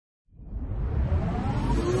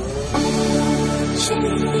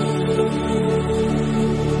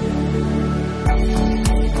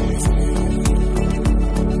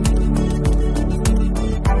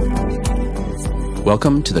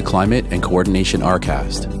Welcome to the Climate and Coordination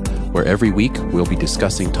RCAST, where every week we'll be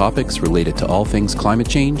discussing topics related to all things climate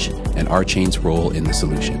change and RChain's role in the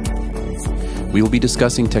solution. We will be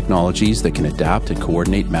discussing technologies that can adapt and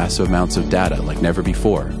coordinate massive amounts of data like never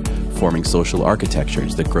before, forming social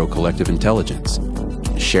architectures that grow collective intelligence,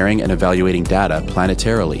 sharing and evaluating data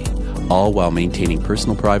planetarily, all while maintaining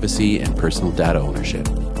personal privacy and personal data ownership.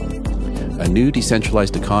 A new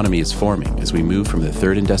decentralized economy is forming as we move from the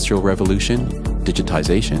third industrial revolution,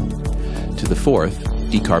 digitization, to the fourth,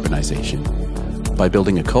 decarbonization. By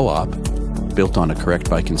building a co-op, built on a correct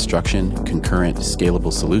by construction, concurrent,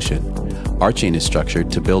 scalable solution, RChain is structured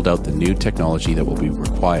to build out the new technology that will be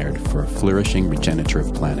required for a flourishing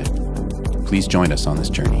regenerative planet. Please join us on this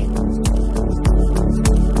journey.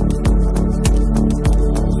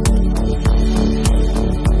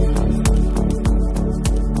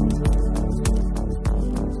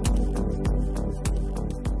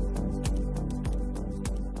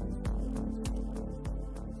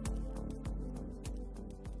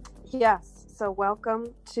 Yes, so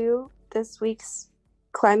welcome to this week's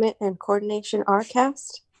Climate and Coordination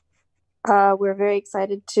RCAST. We're very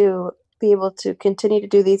excited to be able to continue to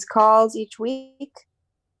do these calls each week,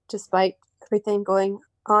 despite everything going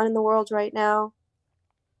on in the world right now.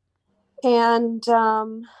 And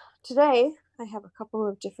today, I have a couple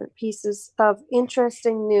of different pieces of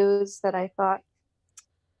interesting news that I thought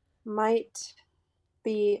might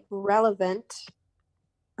be relevant.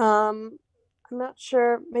 I'm not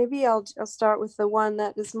sure. Maybe I'll start with the one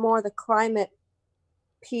that is more the climate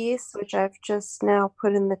piece, which I've just now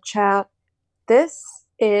put in the chat. This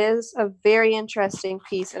is a very interesting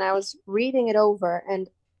piece, and I was reading it over, and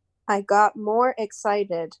I got more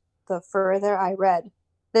excited the further I read.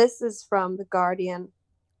 This is from The Guardian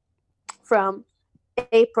from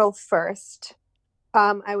April 1st.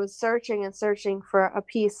 I was searching and searching for a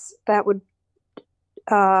piece that would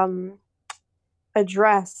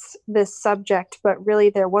address this subject, but really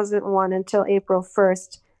there wasn't one until April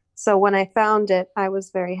 1st. So when I found it, I was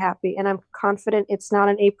very happy, and I'm confident it's not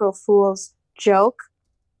an April Fool's joke,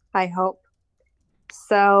 I hope.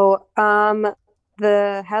 So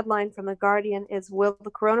the headline from The Guardian is, "Will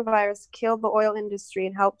the coronavirus kill the oil industry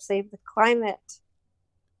and help save the climate?"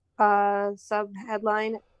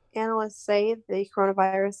 Sub-headline, analysts say the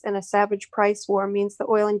coronavirus and a savage price war means the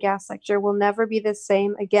oil and gas sector will never be the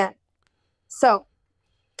same again. So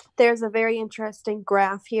there's a very interesting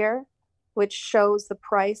graph here, which shows the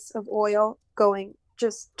price of oil going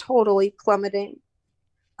just totally plummeting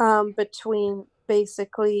between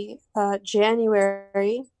basically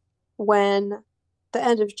January, when the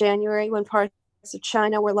end of January, when parts of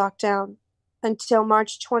China were locked down, until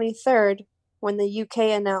March 23rd, when the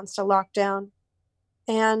UK announced a lockdown.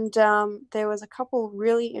 And there was a couple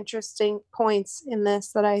really interesting points in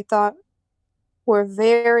this that I thought were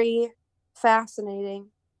very fascinating.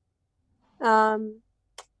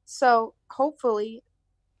 So hopefully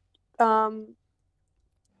obviously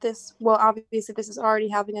this is already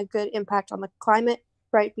having a good impact on the climate,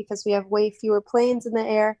 right? Because we have way fewer planes in the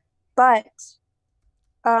air. But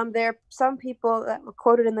there are some people that were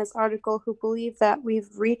quoted in this article who believe that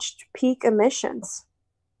we've reached peak emissions.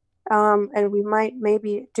 And we might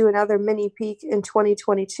maybe do another mini peak in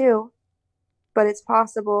 2022, but it's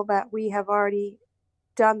possible that we have already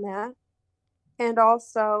done that. And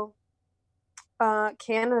also,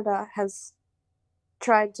 Canada has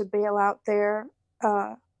tried to bail out their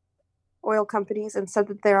oil companies and said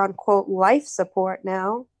that they're on, quote, life support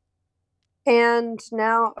now. And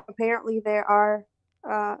now apparently there are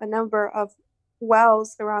a number of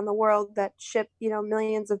wells around the world that ship,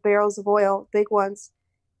 millions of barrels of oil, big ones.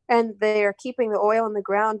 And they're keeping the oil in the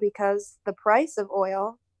ground because the price of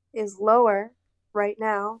oil is lower right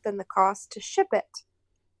now than the cost to ship it,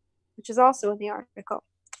 which is also in the article.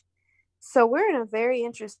 So we're in a very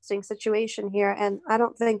interesting situation here, and I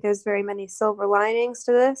don't think there's very many silver linings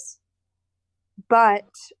to this, but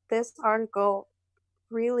this article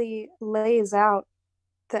really lays out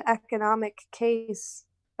the economic case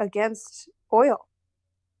against oil,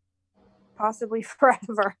 possibly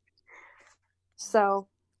forever. So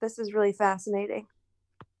this is really fascinating.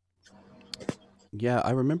 Yeah,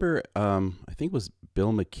 I remember, I think it was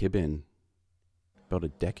Bill McKibben, about a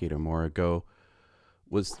decade or more ago,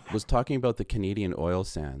 was talking about the Canadian oil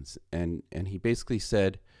sands, and he basically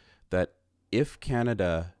said that if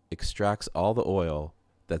Canada extracts all the oil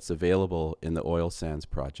that's available in the oil sands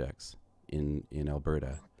projects in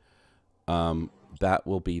Alberta, that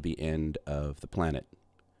will be the end of the planet.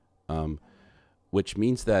 which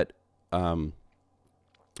means that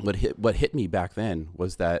what hit me back then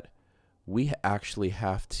was that we actually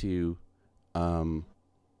have to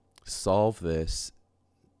solve this,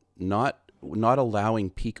 not allowing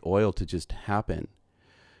peak oil to just happen.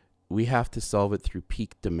 We have to solve it through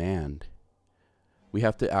peak demand. We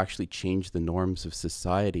have to actually change the norms of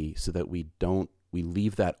society so that we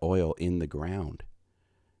leave that oil in the ground.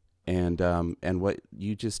 And what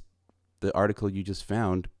you just, the article you just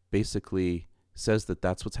found basically says that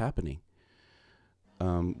that's what's happening.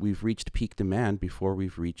 We've reached peak demand before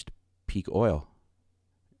we've reached peak oil.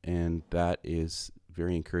 And that is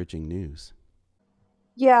very encouraging news.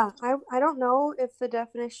 Yeah, I don't know if the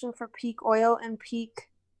definition for peak oil and peak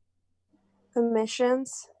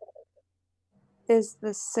emissions is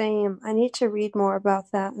the same. I need to read more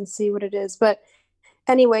about that and see what it is. But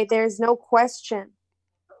anyway, there's no question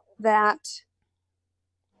that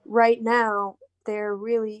right now there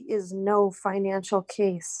really is no financial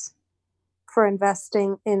case for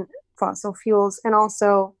investing in fossil fuels. And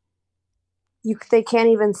also, they can't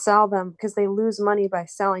even sell them because they lose money by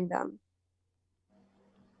selling them.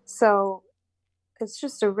 So it's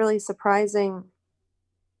just a really surprising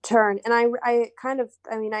turn. And I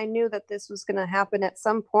knew that this was going to happen at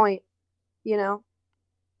some point,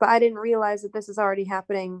 but I didn't realize that this is already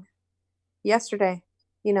happening yesterday,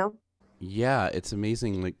 Yeah, it's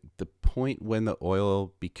amazing. Like the point when the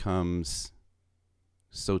oil becomes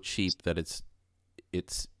so cheap that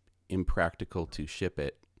it's impractical to ship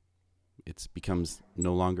it. It becomes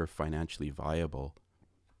no longer financially viable.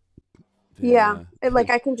 Yeah,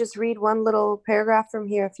 I can just read one little paragraph from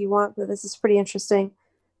here if you want, but this is pretty interesting.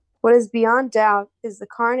 What is beyond doubt is the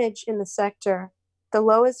carnage in the sector, the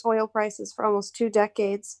lowest oil prices for almost 2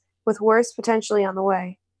 decades, with worse potentially on the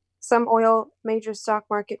way. Some oil major stock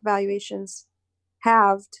market valuations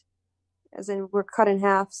halved, as in were cut in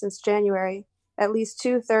half since January. At least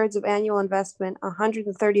 2/3 of annual investment,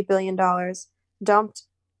 $130 billion, dumped,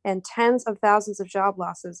 and tens of thousands of job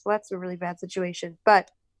losses. Well, that's a really bad situation, but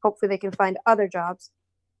hopefully they can find other jobs.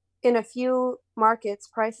 In a few markets,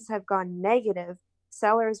 prices have gone negative.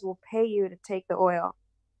 Sellers will pay you to take the oil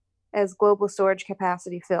as global storage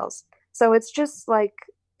capacity fills. So it's just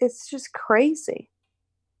crazy.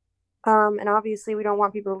 And obviously we don't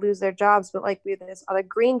want people to lose their jobs, but like we have this other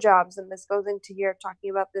green jobs, and this goes into here talking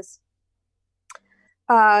about this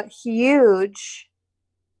huge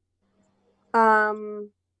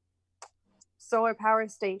solar power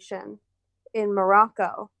station in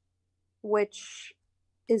Morocco, which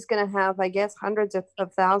is going to have, I guess, hundreds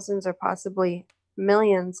of thousands or possibly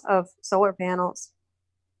millions of solar panels,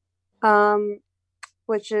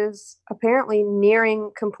 which is apparently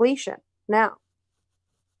nearing completion now.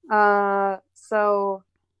 So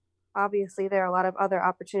obviously there are a lot of other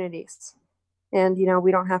opportunities. And,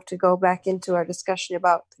 we don't have to go back into our discussion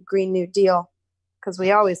about the Green New Deal because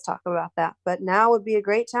we always talk about that. But now would be a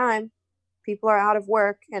great time. People are out of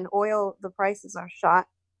work and the prices are shot.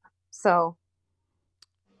 So,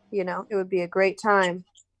 it would be a great time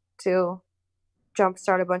to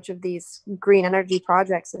jumpstart a bunch of these green energy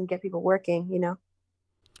projects and get people working,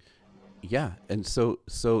 Yeah. And so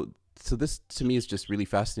this to me is just really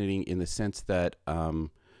fascinating in the sense that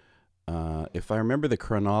if I remember the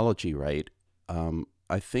chronology right,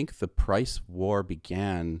 I think the price war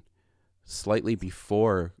began slightly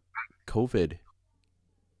before COVID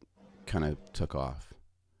kind of took off.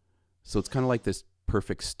 So it's kind of like this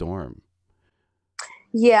perfect storm.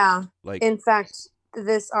 Yeah. In fact,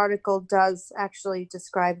 this article does actually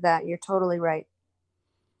describe that. You're totally right.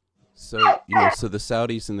 So, so the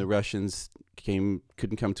Saudis and the Russians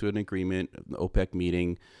couldn't come to an agreement, the OPEC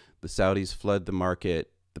meeting. The Saudis flood the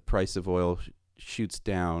market. The price of oil shoots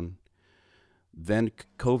down. Then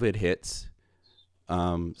COVID hits.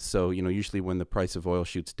 So, usually when the price of oil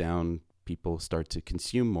shoots down, people start to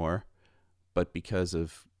consume more. But because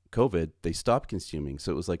of COVID, they stopped consuming.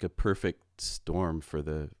 So it was like a perfect storm for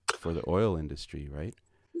the oil industry, right?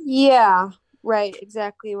 Yeah, right,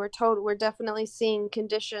 exactly. We're definitely seeing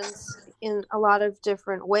conditions in a lot of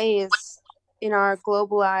different ways in our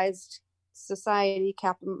globalized society,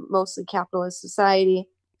 mostly capitalist society,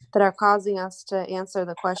 that are causing us to answer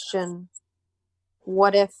the question,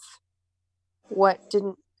 what if what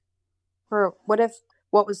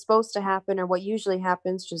was supposed to happen or what usually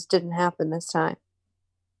happens just didn't happen this time?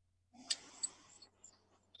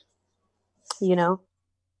 A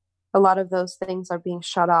lot of those things are being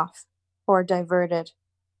shut off or diverted.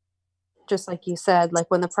 Just like you said,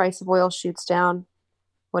 like when the price of oil shoots down,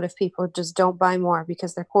 what if people just don't buy more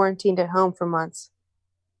because they're quarantined at home for months?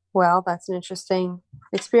 Well, that's an interesting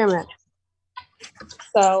experiment.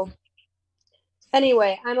 So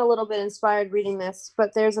Anyway, I'm a little bit inspired reading this,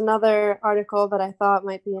 but there's another article that I thought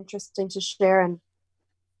might be interesting to share, and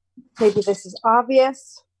maybe this is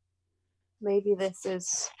obvious. Maybe this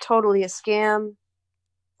is totally a scam.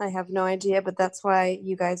 I have no idea, but that's why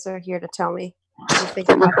you guys are here to tell me what you think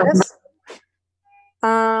about this.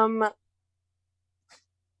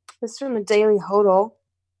 This is from the Daily Hodl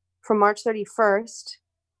from March 31st.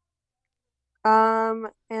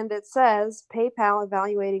 And it says PayPal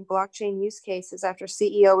evaluating blockchain use cases after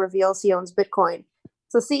CEO reveals he owns Bitcoin.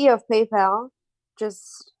 So CEO of PayPal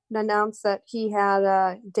just announced that he had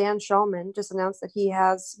Dan Schulman just announced that he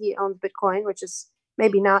owns Bitcoin, which is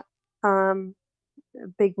maybe not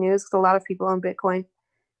big news because a lot of people own Bitcoin,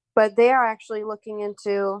 but they are actually looking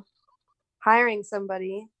into hiring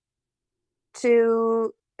somebody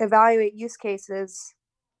to evaluate use cases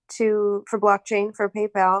for blockchain for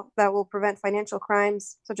PayPal that will prevent financial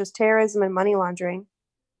crimes such as terrorism and money laundering.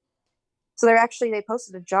 So they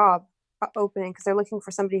posted a job opening because they're looking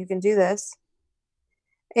for somebody who can do this.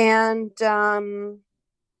 And I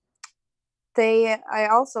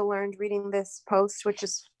also learned reading this post, which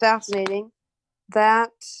is fascinating,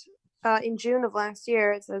 that in June of last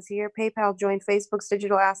year, it says here, PayPal joined Facebook's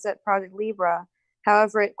digital asset project Libra.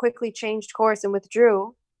 However, it quickly changed course and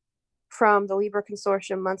withdrew from the Libra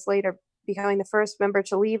consortium months later, becoming the first member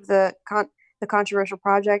to leave the controversial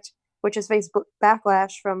project, which has faced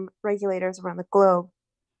backlash from regulators around the globe.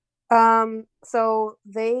 So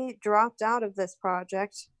they dropped out of this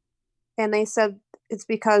project, and they said it's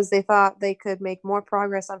because they thought they could make more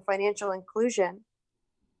progress on financial inclusion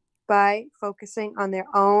by focusing on their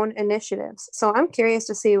own initiatives. So I'm curious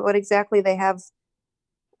to see what exactly they have,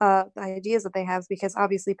 the ideas that they have, because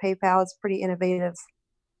obviously PayPal is a pretty innovative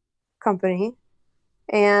company,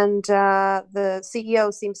 and the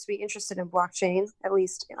CEO seems to be interested in blockchain, at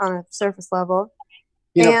least on a surface level.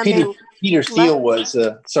 You know, Peter Thiel was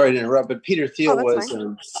sorry to interrupt, but Peter Thiel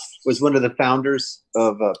was one of the founders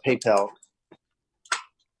of PayPal,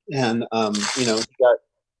 and you know,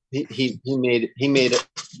 he made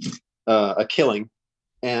a killing,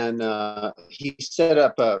 and he set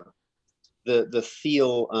up the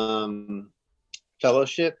Thiel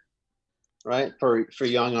Fellowship, right, for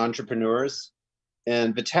young entrepreneurs,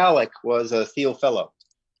 and Vitalik was a Thiel Fellow.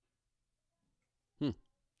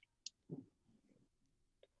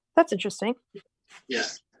 That's interesting. Yeah.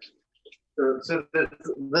 So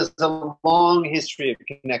there's a long history of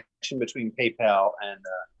connection between PayPal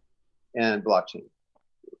and blockchain.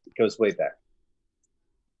 It goes way back.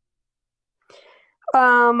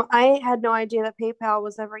 I had no idea that PayPal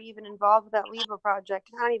was ever even involved with that Libra project.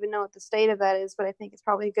 I don't even know what the state of that is, but I think it's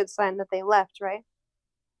probably a good sign that they left, right?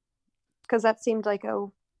 Because that seemed like a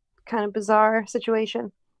kind of bizarre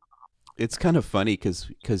situation. It's kind of funny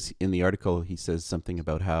because in the article he says something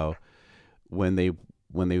about how when they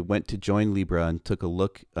went to join Libra and took a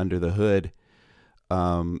look under the hood,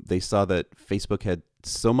 they saw that Facebook had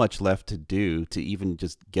so much left to do to even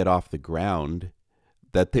just get off the ground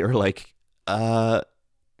that they were like,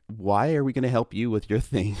 why are we going to help you with your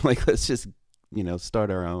thing? Like, let's just,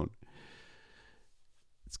 start our own.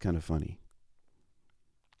 It's kind of funny.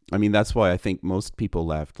 I mean, that's why I think most people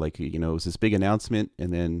left. Like, it was this big announcement,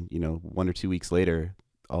 and then, 1 or 2 weeks later,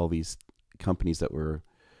 all these companies that were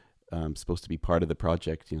supposed to be part of the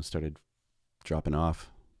project, started dropping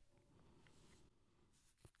off.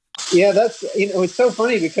 Yeah, that's, it's so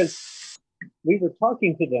funny because we were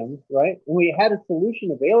talking to them, right? And we had a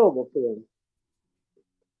solution available to them.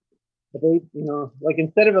 But they, like,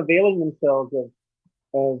 instead of availing themselves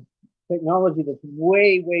of technology that's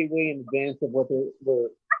way, way, way in advance of what they were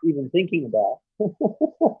even thinking about.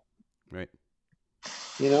 Right.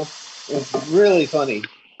 It's really funny.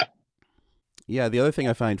 Yeah, the other thing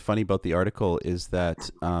I find funny about the article is that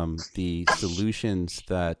the solutions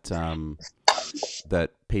that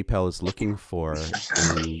that PayPal is looking for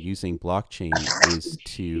in using blockchain is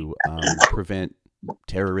to prevent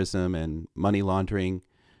terrorism and money laundering,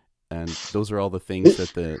 and those are all the things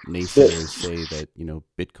that the naysayers say that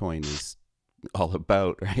Bitcoin is all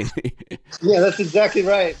about, right? Yeah, that's exactly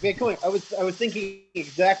right. Bitcoin. I was thinking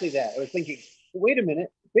exactly that. I was thinking, wait a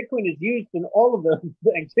minute, Bitcoin is used in all of those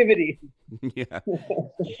activities. Yeah.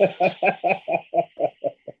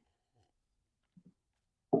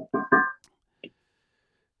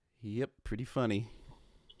 Yep, pretty funny.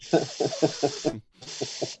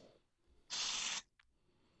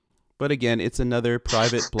 But again, it's another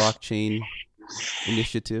private blockchain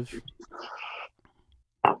initiative.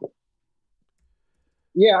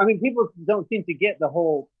 Yeah, I mean, people don't seem to get the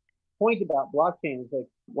whole point about blockchain. It's like,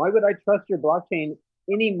 why would I trust your blockchain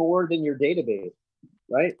any more than your database,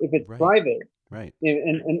 right? If it's private, Right.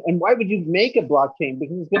 And why would you make a blockchain?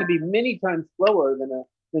 Because it's going to be many times slower than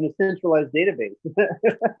a centralized database.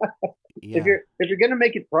 Yeah. If you're going to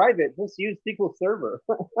make it private, just use SQL Server.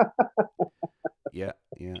 Yeah.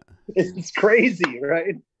 Yeah. It's crazy,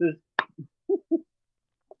 right?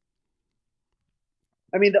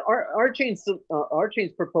 I mean, the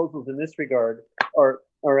RChain's proposals in this regard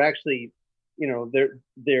are actually, you know,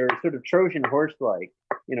 they're sort of Trojan horse-like.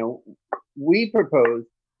 You know, we propose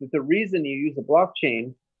that the reason you use a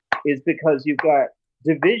blockchain is because you've got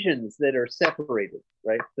divisions that are separated,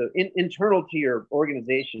 right? So internal to your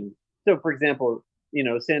organization. So, for example, you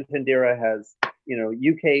know, Santander has, you know,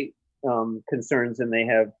 UK concerns and they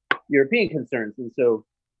have European concerns, and so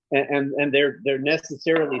and they're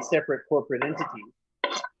necessarily separate corporate entities.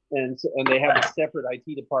 And they have separate IT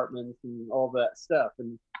departments and all that stuff.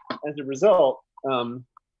 And as a result, you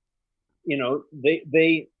know,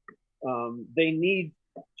 they need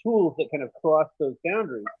tools that kind of cross those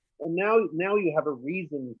boundaries. And now you have a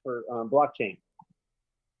reason for blockchain,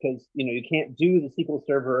 because you know you can't do the SQL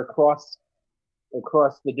Server across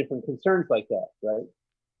the different concerns like that, right?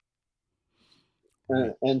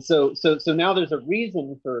 And so now there's a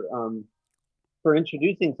reason for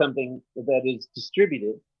introducing something that is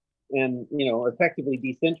distributed and, you know, effectively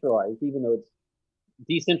decentralized, even though it's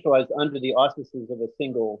decentralized under the auspices of a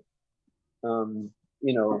single, you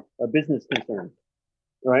know, a business concern,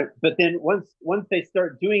 right? But then once they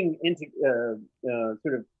start doing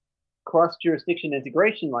sort of cross-jurisdiction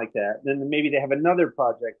integration like that, then maybe they have another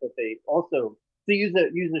project that they also use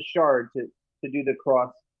a shard to do the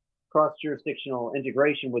cross-jurisdictional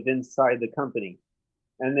integration with inside the company.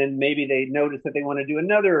 And then maybe they notice that they want to do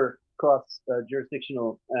another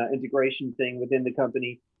cross-jurisdictional integration thing within the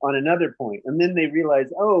company on another point. And then they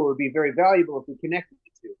realize, oh, it would be very valuable if we connected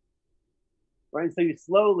the two. Right? So you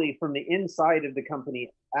slowly, from the inside of the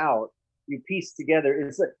company out, you piece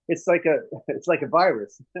together. It's like a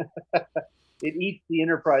virus. It eats the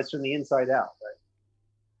enterprise from the inside out, right?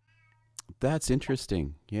 That's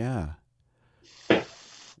interesting. Yeah. That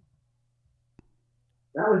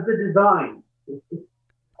was the design.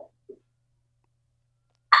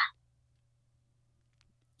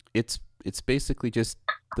 It's basically just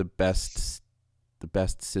the best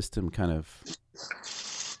system kind of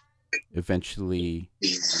eventually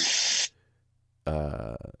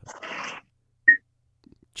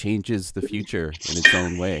changes the future in its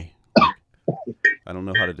own way. I don't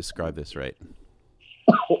know how to describe this right.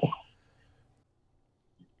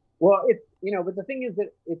 Well, it's, you know, but the thing is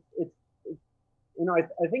that it's you know,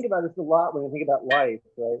 I think about this a lot when I think about life,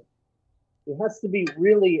 right? It has to be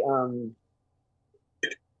really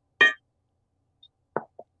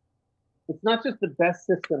it's not just the best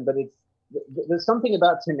system, but there's something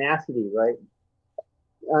about tenacity, right?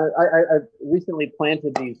 I recently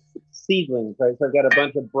planted these seedlings, right? So I've got a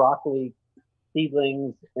bunch of broccoli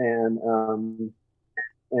seedlings and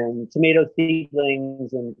tomato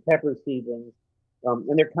seedlings and pepper seedlings,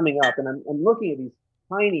 and they're coming up, and I'm looking at these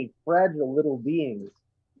tiny, fragile little beings,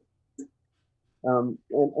 and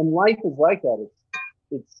life is like that.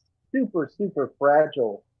 It's super, super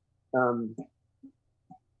fragile,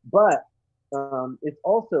 but it's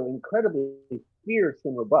also incredibly fierce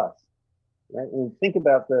and robust, right? And think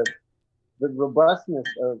about the robustness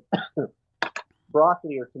of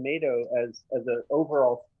broccoli or tomato as an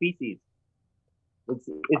overall species.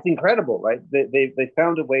 It's incredible, right? They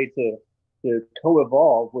found a way to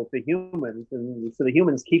co-evolve with the humans, and so the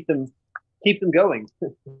humans keep them going.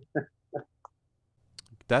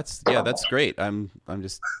 That's great. I'm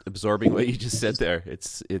just absorbing what you just said there.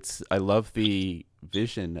 It's I love the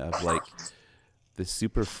vision of like this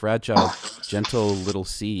super fragile, gentle little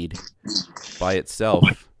seed by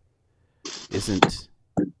itself isn't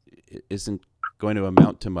going to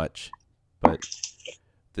amount to much, but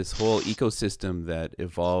this whole ecosystem that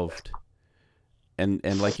evolved, and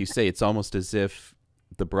like you say, it's almost as if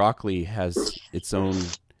the broccoli has its own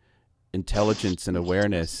intelligence and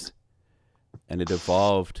awareness, and it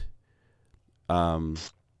evolved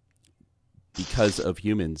because of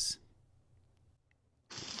humans.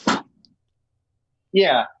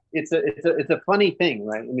 Yeah, it's a funny thing,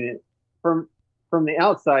 right? I mean, from the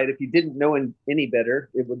outside, if you didn't know any better,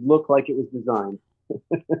 it would look like it was designed.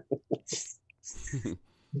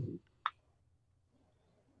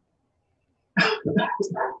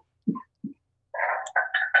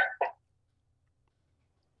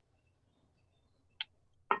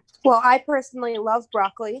 Well, I personally love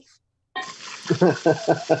broccoli.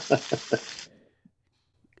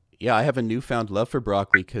 Yeah, I have a newfound love for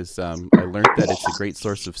broccoli because I learned that it's a great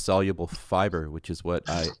source of soluble fiber, which is what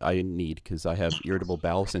I need because I have irritable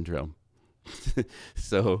bowel syndrome.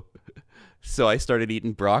 So So I started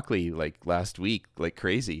eating broccoli like last week, like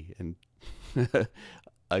crazy, and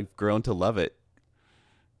I've grown to love it.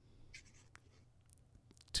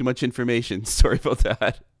 Too much information. Sorry about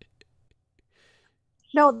that.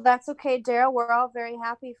 No, that's okay, Daryl. We're all very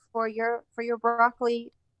happy for your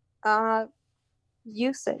broccoli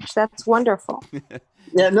usage. That's wonderful.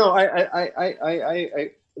 Yeah, no,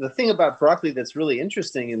 I the thing about broccoli that's really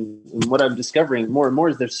interesting and what I'm discovering more and more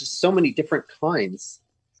is there's just so many different kinds.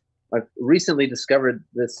 I've recently discovered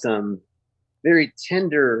this very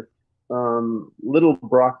tender little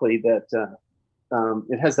broccoli that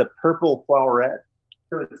it has a purple flowerette.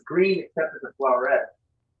 So it's green except for the flowerette,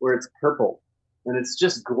 where it's purple. And it's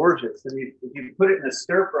just gorgeous. And if you put it in a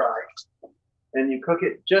stir fry and you cook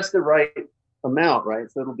it just the right amount, right?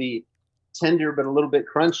 So it'll be tender but a little bit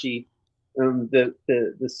crunchy. The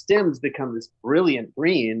stems become this brilliant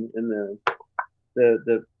green, and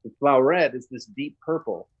the flowerette is this deep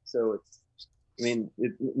purple. So it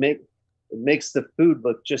makes the food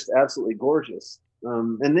look just absolutely gorgeous.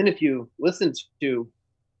 And then if you listen to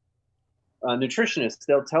nutritionists,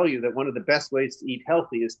 they'll tell you that one of the best ways to eat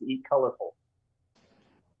healthy is to eat colorful.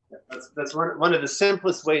 That's one of the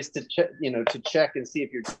simplest ways to check and see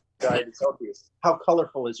if your diet is healthy. How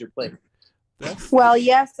colorful is your plate? Well,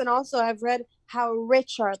 yes, and also I've read how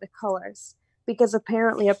rich are the colors, because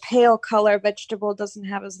apparently a pale color vegetable doesn't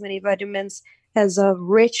have as many vitamins as a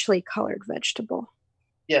richly colored vegetable.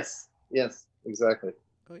 Yes, exactly.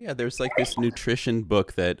 Oh yeah, there's like this nutrition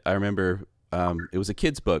book that I remember. It was a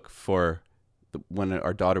kid's book for when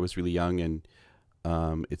our daughter was really young, and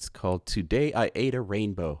it's called "Today I Ate a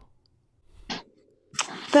Rainbow."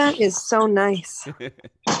 That is so nice.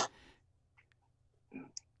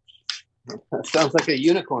 That sounds like a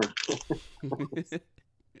unicorn.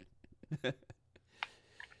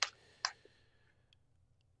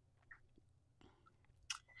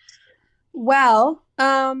 Well,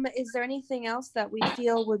 is there anything else that we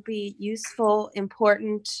feel would be useful,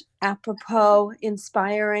 important, apropos,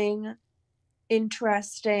 inspiring,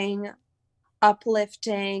 interesting,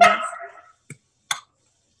 uplifting?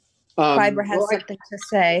 Fiber has something to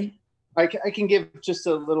say. I can give just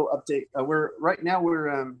a little update. We're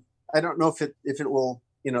I don't know if it will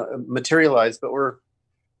materialize, but we're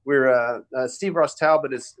Steve Ross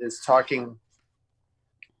Talbot is talking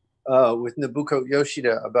with Nobuko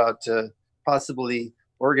Yoshida about possibly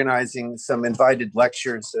organizing some invited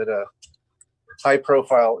lectures at a high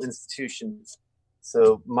profile institution.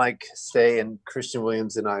 So Mike Stay and Christian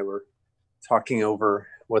Williams and I were talking over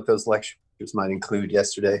what those lectures might include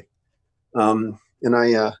yesterday. And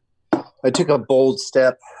I took a bold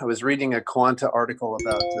step. I was reading a Quanta article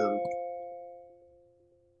about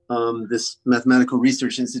this mathematical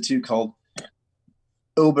research institute called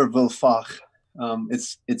Oberwolfach.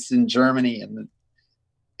 It's in Germany, and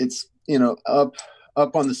it's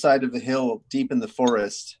up on the side of a hill deep in the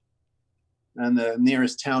forest, and the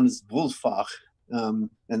nearest town is Wolfach, and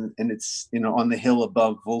it's on the hill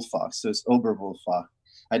above Wolfach, so it's Oberwolfach.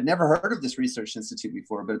 I'd never heard of this research institute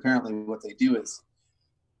before, but apparently what they do is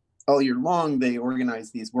all year long they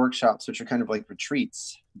organize these workshops, which are kind of like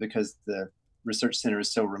retreats, because the research center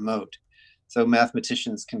is so remote. So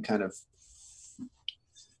mathematicians can kind of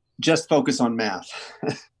just focus on math.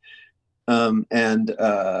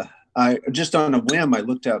 I just on a whim, I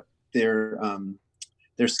looked up their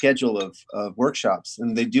schedule of workshops,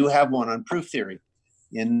 and they do have one on proof theory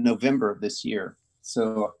in November of this year.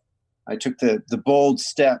 So I took the bold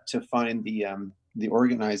step to find the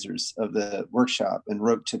organizers of the workshop and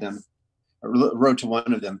wrote to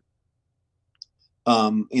one of them,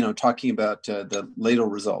 talking about the Ladle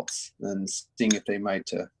results and seeing if they might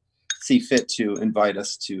see fit to invite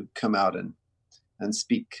us to come out and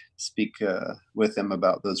speak with them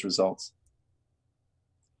about those results.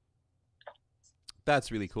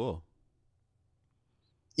 That's really cool.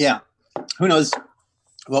 Yeah. Who knows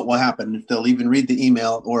what will happen, if they'll even read the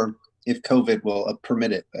email or if COVID will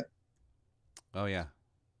permit it. But. Oh yeah,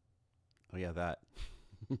 that.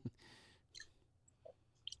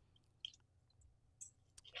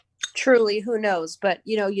 Truly, who knows? But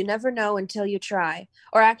you never know until you try.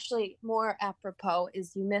 Or actually, more apropos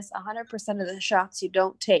is you miss 100% of the shots you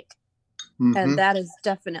don't take. Mm-hmm. And that is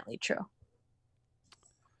definitely true.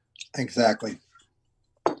 Exactly.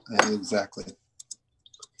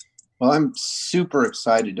 Well, I'm super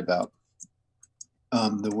excited about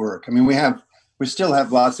the work. I mean, we still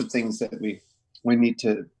have lots of things that we need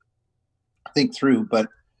to think through, but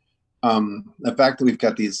the fact that we've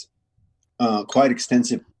got these quite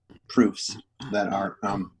extensive proofs that are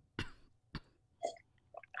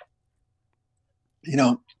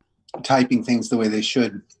typing things the way they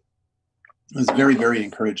should is very, very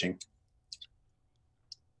encouraging.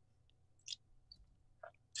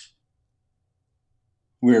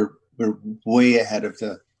 we're way ahead of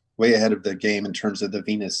the game in terms of the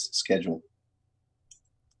Venus schedule.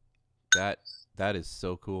 That is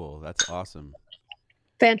so cool. That's awesome.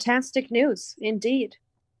 Fantastic news, indeed.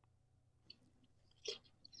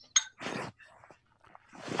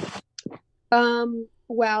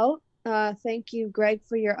 Well, thank you, Greg,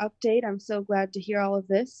 for your update. I'm so glad to hear all of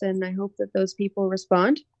this, and I hope that those people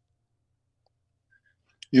respond.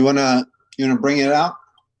 You wanna bring it out?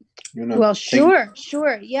 Well, sure.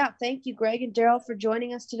 Yeah, thank you, Greg and Daryl, for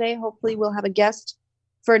joining us today. Hopefully, we'll have a guest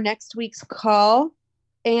for next week's call.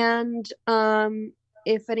 And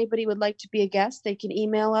if anybody would like to be a guest, they can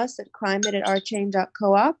email us at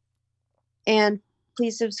climate@rchain.coop. And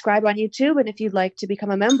please subscribe on YouTube. And if you'd like to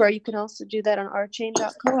become a member, you can also do that on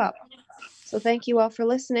rchain.coop. So thank you all for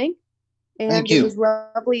listening. And thank you. It was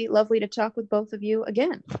lovely to talk with both of you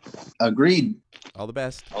again. Agreed. All the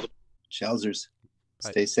best. Chelsers.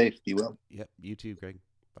 Stay safe. Be well. Yep. You too, Greg.